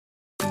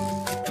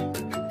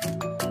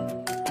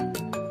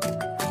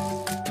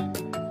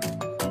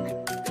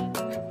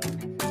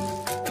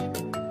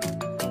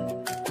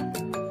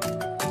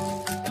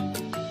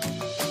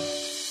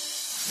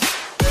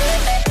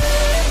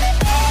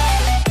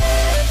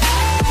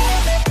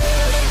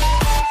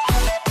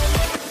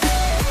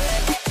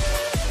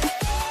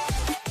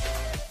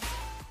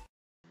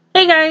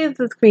Hey guys,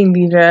 it's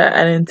Queendija,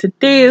 and in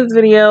today's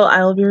video,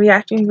 I will be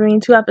reacting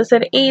to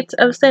episode 8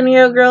 of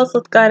Senryu Girls.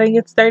 Let's go ahead and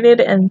get started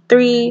in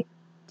 3,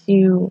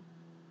 2,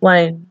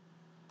 1,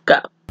 go.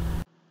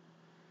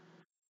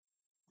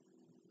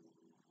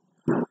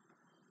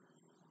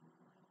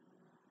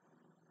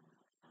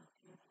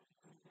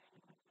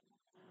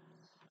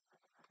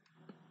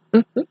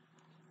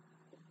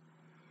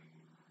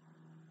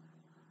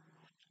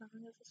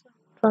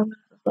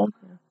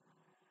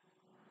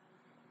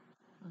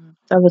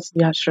 That was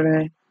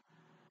yesterday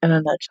in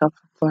a nutshell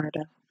from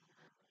Florida.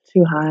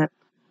 Too hot.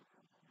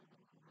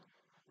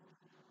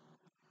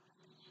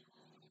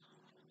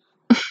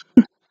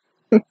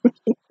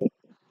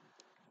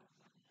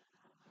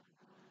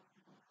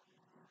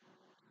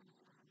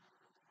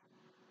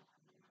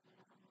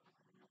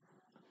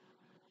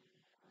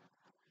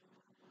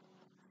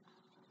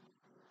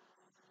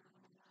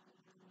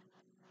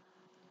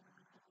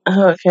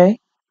 Oh, okay.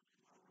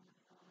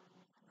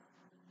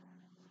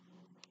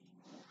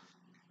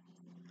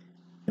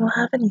 You don't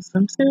have any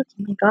swimsuits?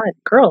 Oh my god,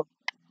 girl.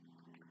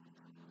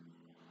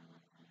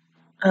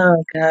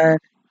 Oh god.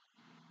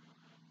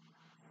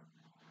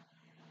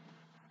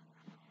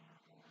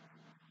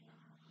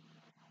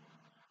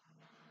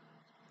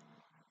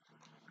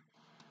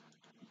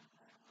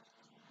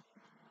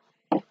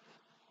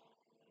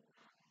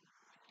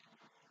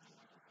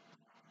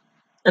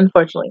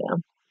 Unfortunately, yeah.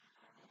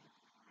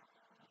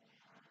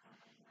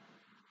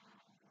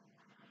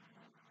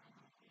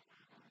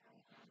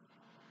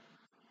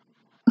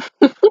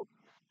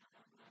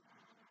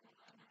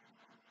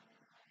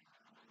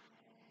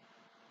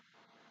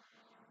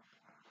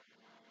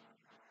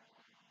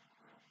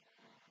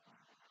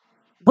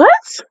 What?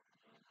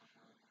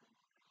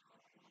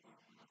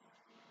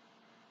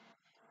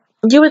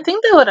 You would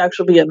think that would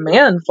actually be a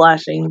man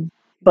flashing,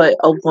 but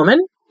a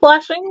woman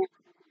flashing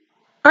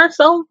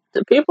herself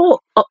to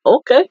people? Oh,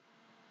 okay.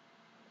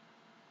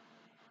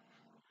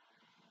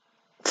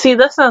 See,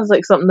 that sounds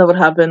like something that would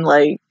happen,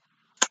 like,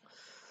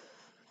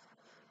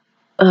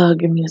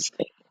 give me a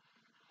state.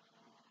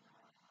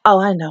 Oh,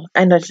 I know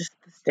just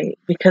the state,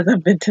 because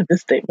I've been to the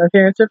state. My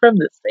parents are from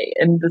this state,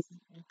 and this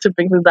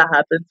typically that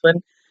happens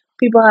when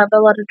people have a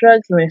lot of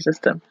drugs in their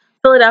system.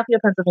 Philadelphia,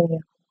 Pennsylvania,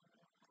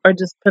 or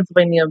just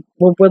Pennsylvania,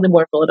 well, really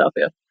more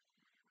Philadelphia.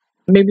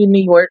 Maybe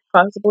New York,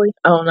 possibly.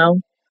 I don't know.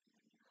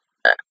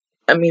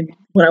 I mean,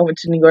 when I went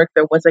to New York,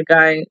 there was a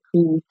guy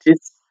who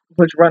just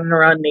was running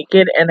around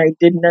naked, and I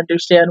didn't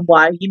understand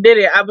why he did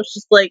it. I was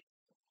just like,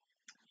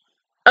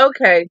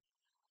 okay,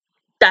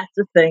 that's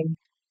a thing.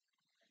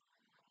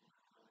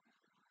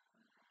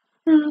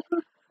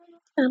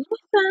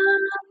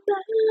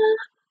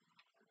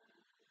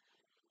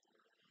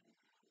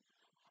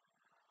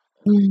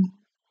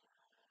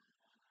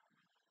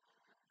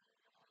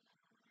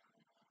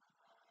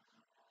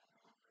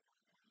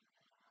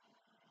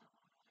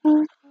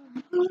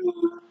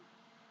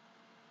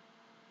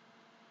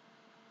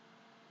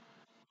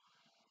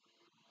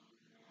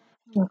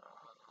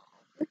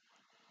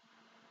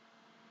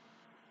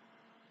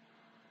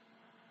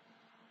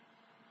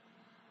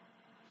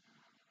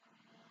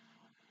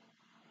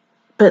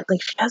 But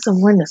like she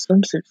hasn't worn a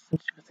swimsuit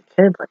since she was a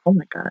kid. Like, oh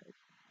my god,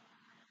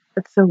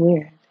 that's so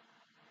weird.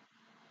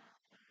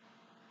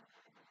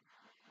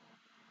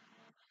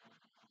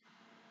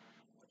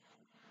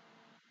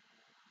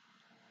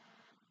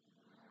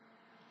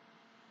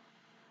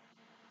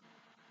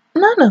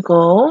 Not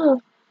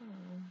Nicole.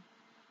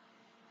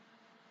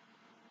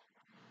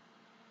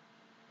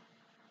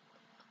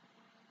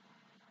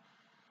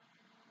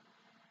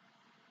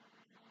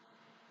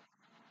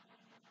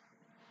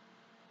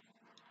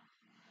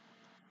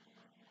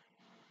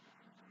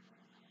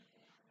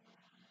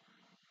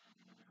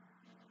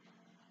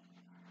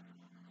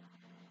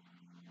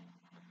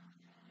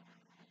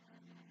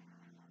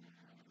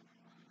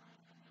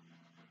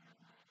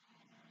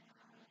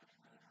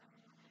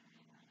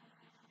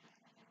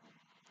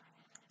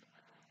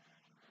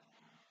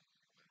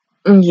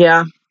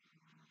 Yeah.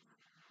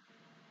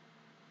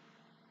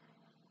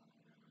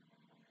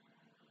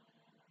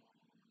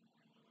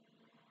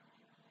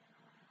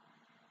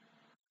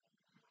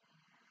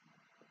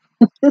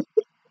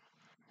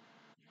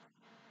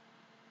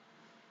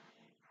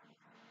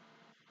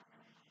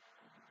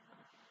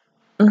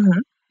 hmm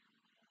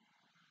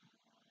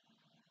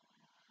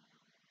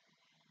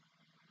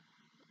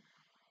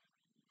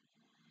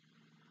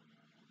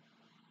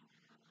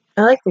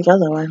I like the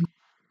other one.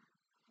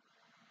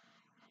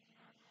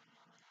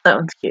 That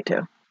one's cute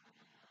too.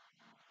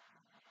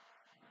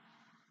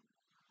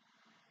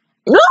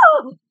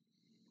 No!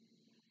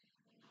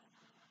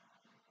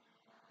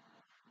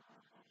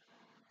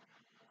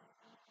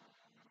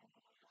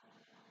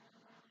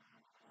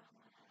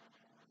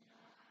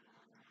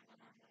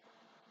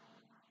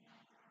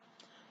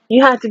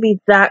 You have to be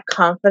that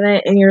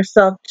confident in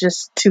yourself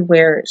just to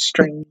wear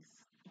strings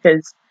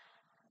because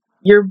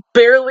you're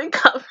barely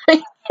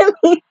covering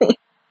anything.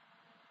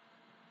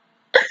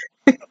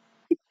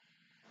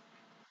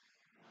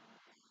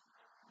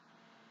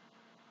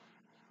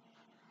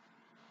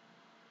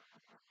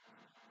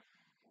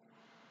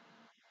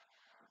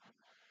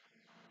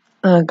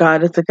 Oh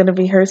God, is it gonna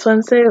be her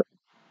swimsuit?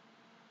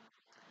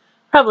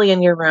 Probably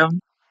in your room.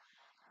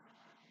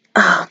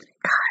 Oh,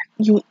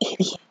 you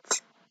idiot.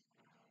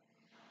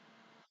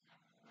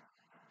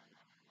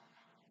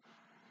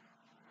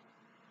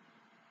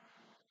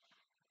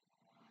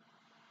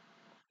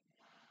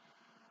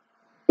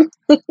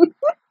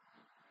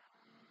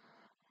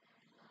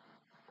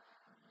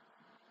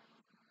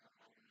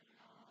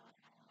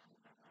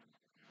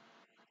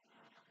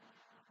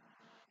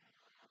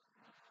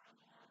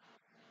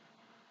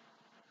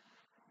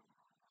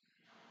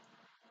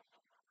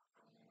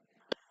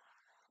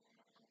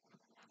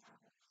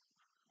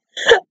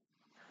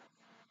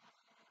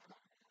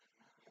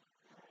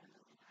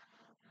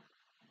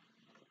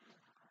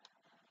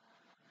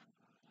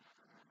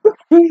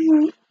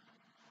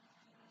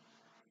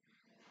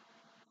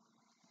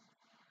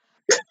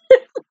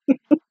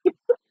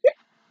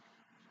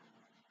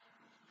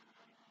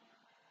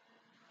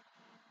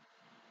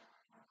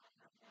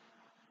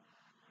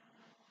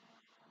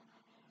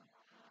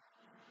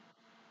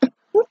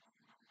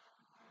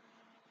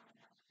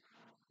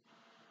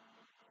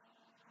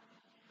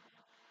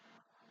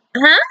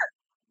 Huh?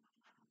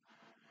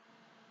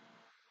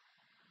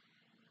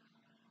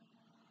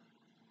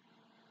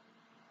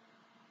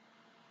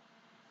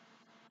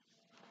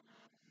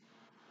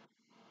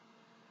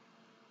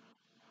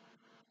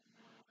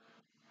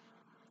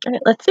 All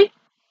right, let's see.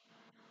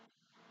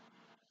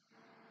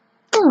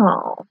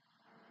 Oh.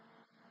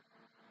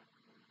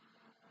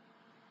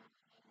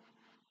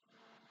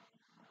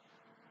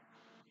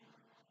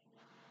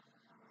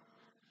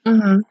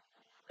 Mm-hmm.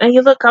 And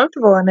you look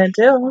comfortable in it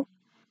too.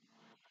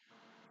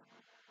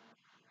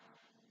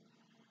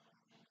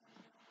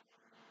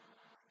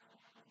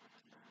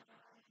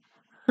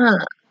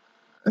 Huh.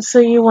 So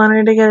you want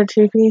her to get a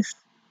two-piece?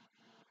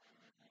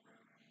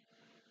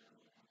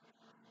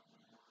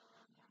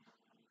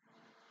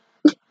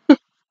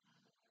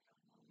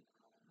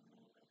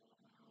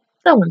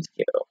 That one's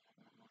cute.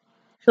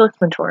 She looks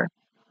mature.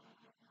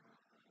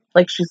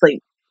 Like she's like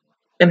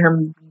in her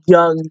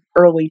young,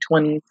 early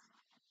 20s.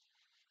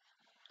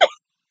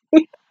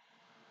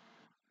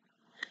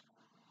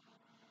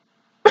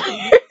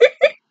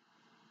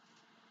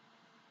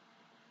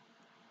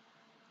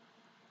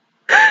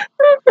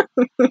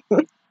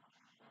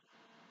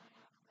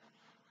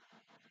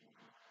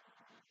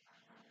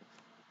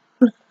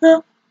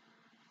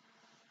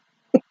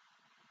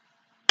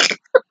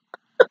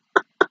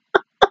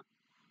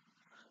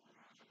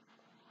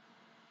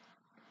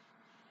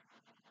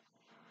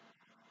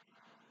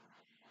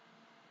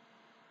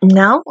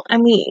 No? I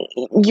mean,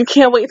 you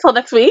can't wait till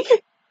next week?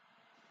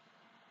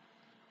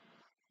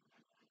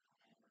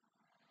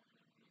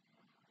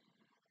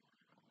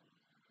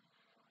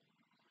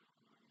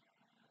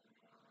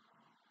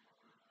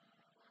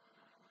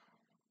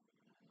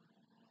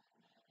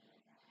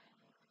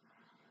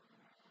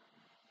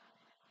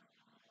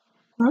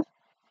 Huh?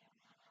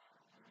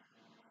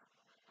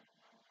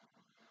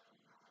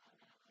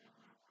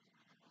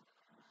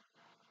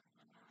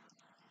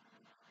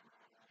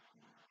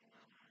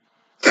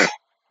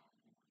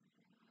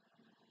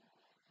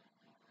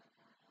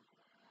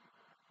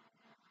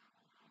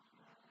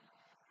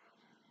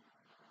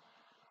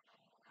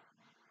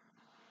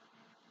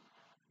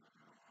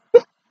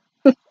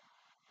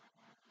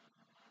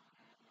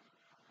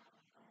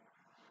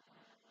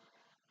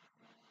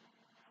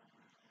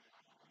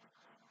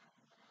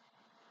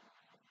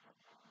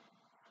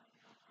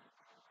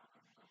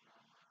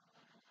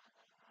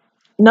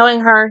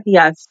 Knowing her,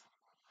 yes.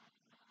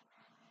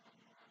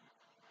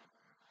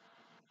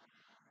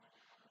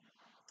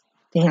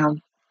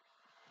 Damn.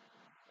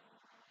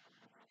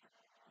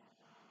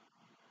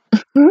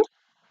 Hmm?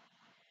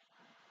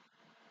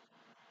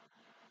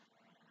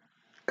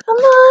 Come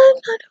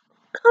on.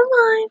 Come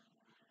on.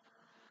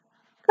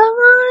 Come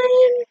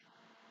on.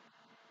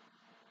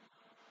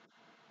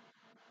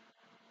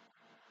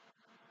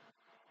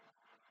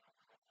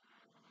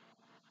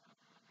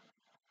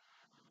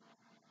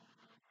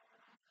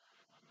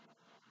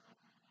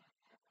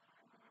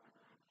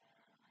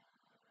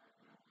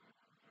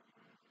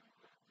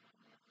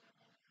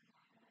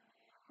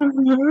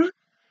 Hmm.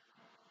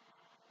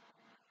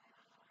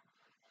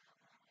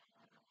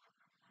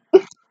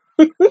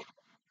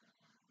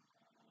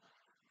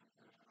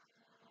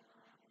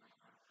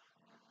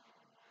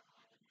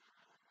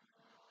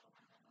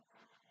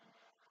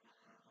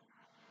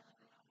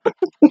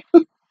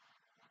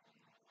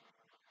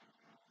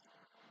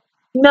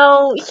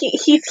 No,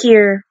 he's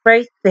here.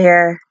 Right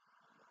there.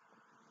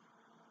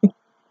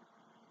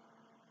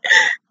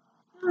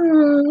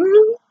 Hmm.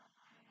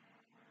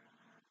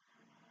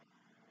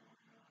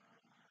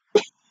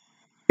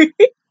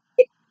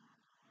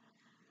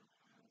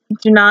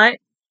 Do not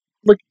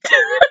look.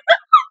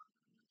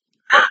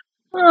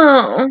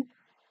 Oh.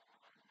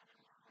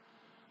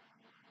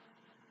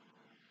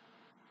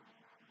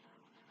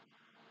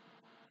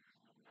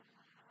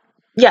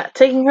 Yeah,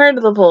 taking her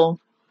to the pool.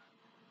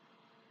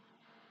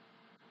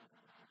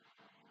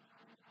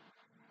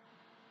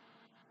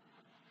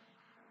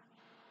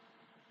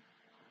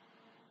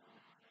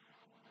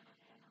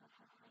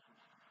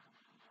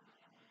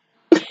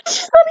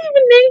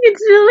 even naked.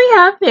 She's only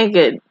half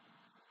naked.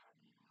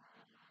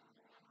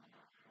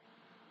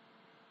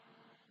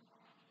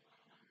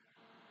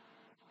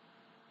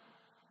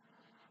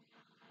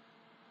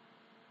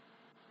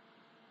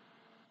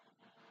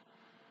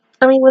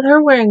 I mean, with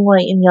her wearing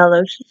white and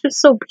yellow, she's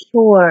just so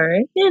pure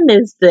and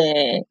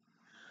innocent.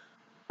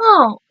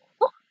 Oh.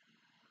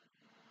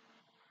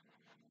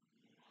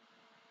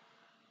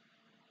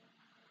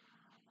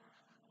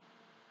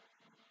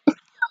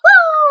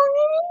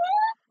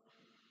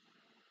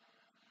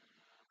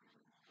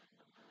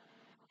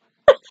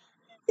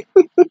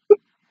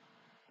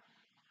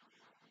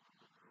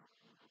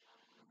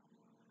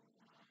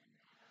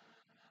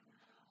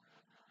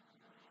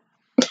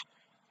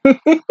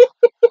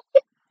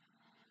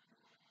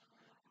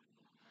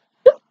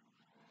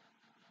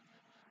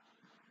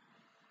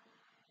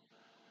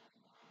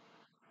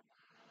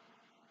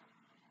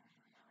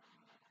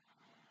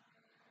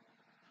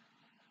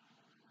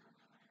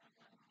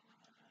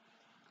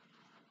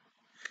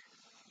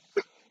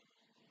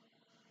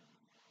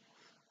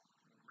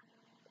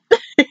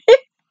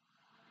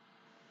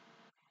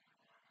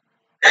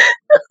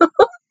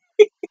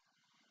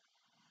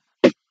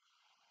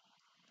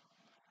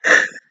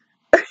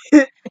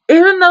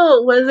 Even though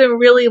it wasn't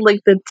really like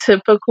the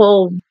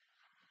typical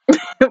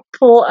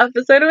pool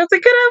episode, it was a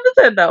good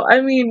episode though. I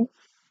mean,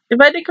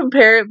 if I had to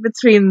compare it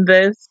between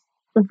this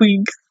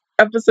week's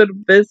episode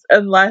of this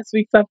and last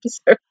week's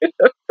episode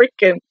of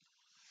freaking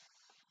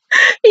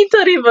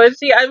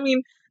Hitoriboshi, I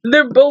mean,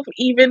 they're both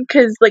even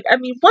because, like, I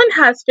mean, one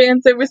has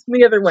fan service and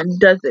the other one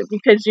doesn't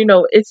because, you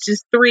know, it's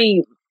just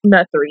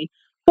not three,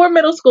 four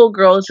middle school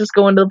girls just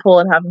going to the pool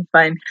and having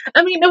fun.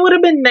 I mean, it would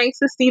have been nice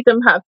to see them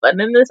have fun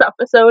in this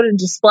episode and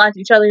just splash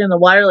each other in the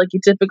water like you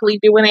typically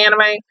do in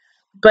anime,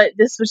 but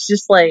this was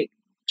just like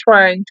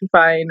trying to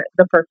find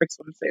the perfect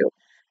swimsuit.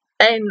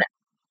 And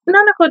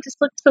Nanako just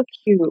looked so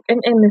cute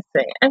and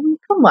innocent. I mean,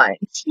 come on.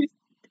 She's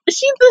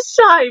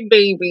a shy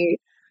baby.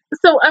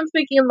 So I'm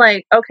thinking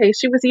like, okay,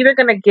 she was either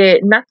gonna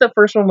get not the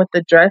first one with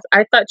the dress.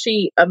 I thought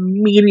she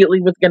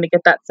immediately was gonna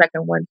get that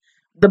second one,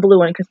 the blue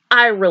one, because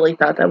I really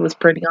thought that was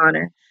pretty on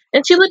her.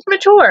 And she looked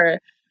mature.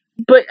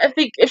 But I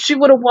think if she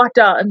would have walked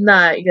out in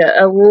that,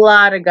 yeah, a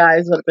lot of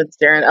guys would have been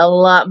staring a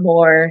lot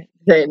more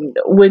than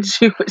when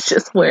she was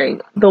just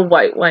wearing the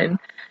white one.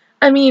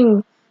 I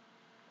mean,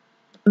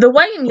 the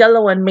white and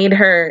yellow one made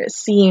her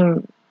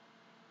seem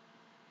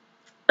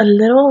a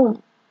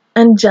little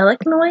angelic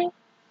in a way.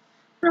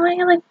 In a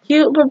way, like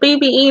cute little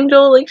baby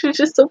angel. Like she's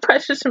just so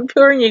precious and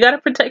pure, and you gotta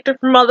protect her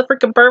from all the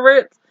freaking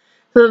perverts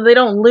so that they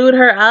don't loot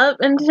her up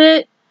and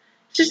shit.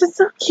 She's just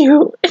so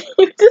cute.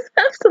 You just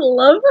have to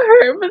love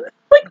her. But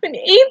like when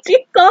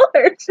AG saw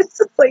her, she's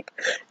just like,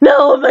 no,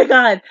 oh my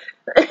god.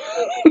 My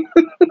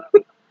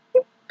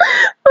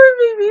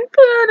baby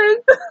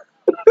panicked.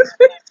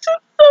 She's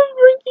just so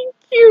freaking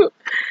cute.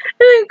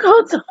 And then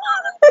called someone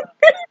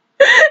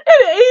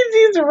in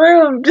AG's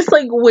room, just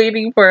like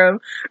waiting for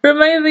him.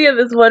 Reminds me of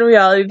this one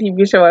reality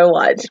TV show I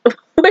watched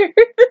where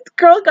this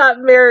girl got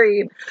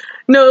married.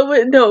 No,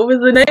 it was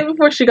the night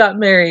before she got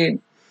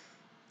married.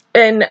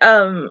 And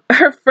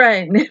her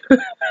friend,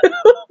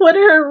 one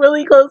of her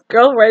really close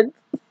girlfriends,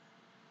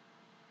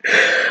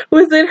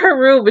 was in her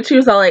room, but she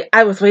was all like,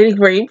 I was waiting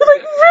for you. But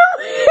like,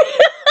 really?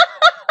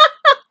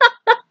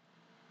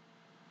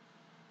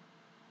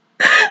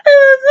 And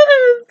that's what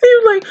it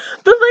seemed like.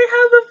 But like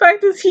how the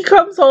fact is he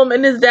comes home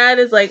and his dad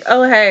is like,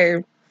 oh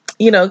hey,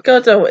 you know,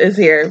 Koto is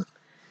here.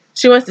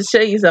 She wants to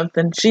show you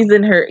something. She's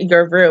in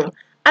your room.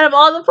 Out of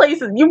all the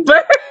places, you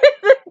better.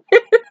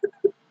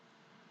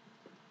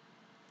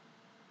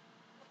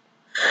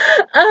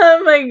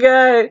 Oh my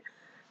god.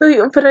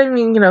 But I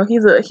mean, you know,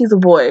 he's a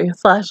boy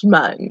slash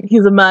man.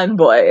 He's a man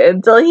boy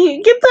until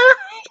he gets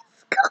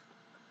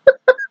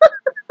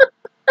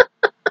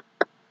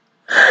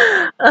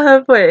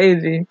out. Poor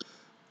AG.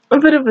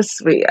 But it was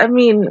sweet. I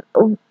mean,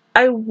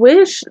 I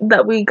wish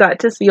that we got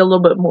to see a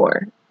little bit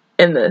more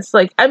in this.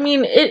 Like, I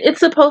mean,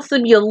 it's supposed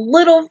to be a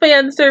little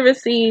fan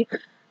servicey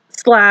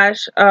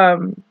slash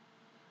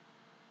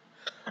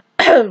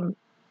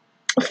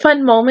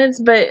fun moments,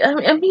 but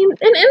I mean, in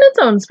its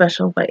own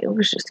special way, it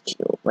was just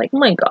cute. Like,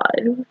 my god,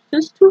 it was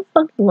just too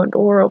fucking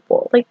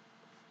adorable. Like,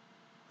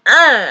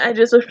 I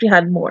just wish we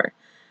had more.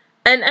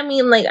 And I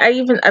mean, like,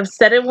 I've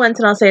said it once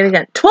and I'll say it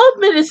again. 12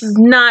 minutes is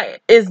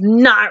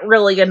not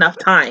really enough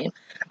time.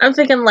 I'm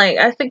thinking, like,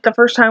 I think the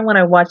first time when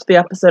I watched the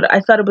episode,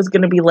 I thought it was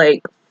going to be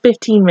like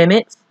 15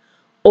 minutes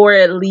or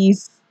at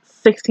least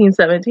 16,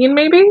 17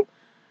 maybe,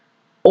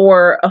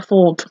 or a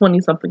full 20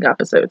 something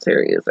episode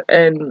series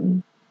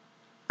and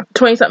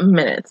 20 something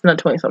minutes, not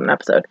 20 something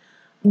episode.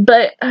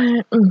 But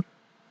I'm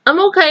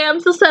okay. I'm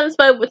still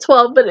satisfied with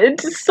 12, but it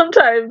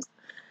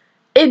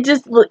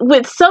just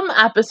with some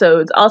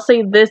episodes, I'll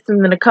say this,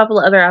 and then a couple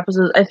of other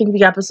episodes. I think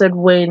the episode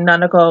when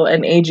Nanako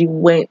and Eiji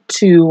went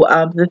to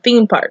the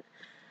theme park.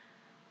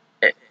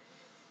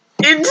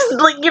 It just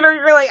like, you know,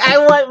 you're like, I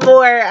want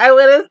more. I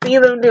want to see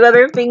them do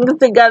other things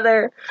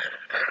together.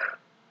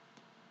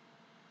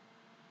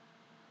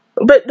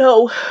 But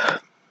no.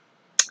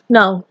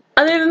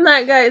 other than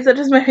that, guys, that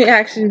is my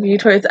reaction view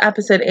towards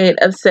episode 8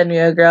 of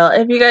Senryu Girl.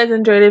 If you guys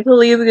enjoyed it,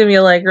 please give me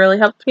a like. It really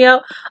helps me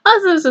out.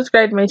 Also,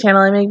 subscribe to my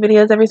channel. I make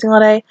videos every single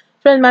day.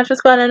 Join the Match with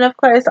Squad, and of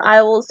course,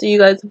 I will see you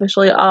guys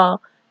officially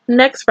all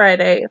next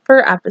Friday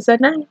for episode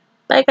 9.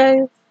 Bye,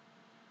 guys.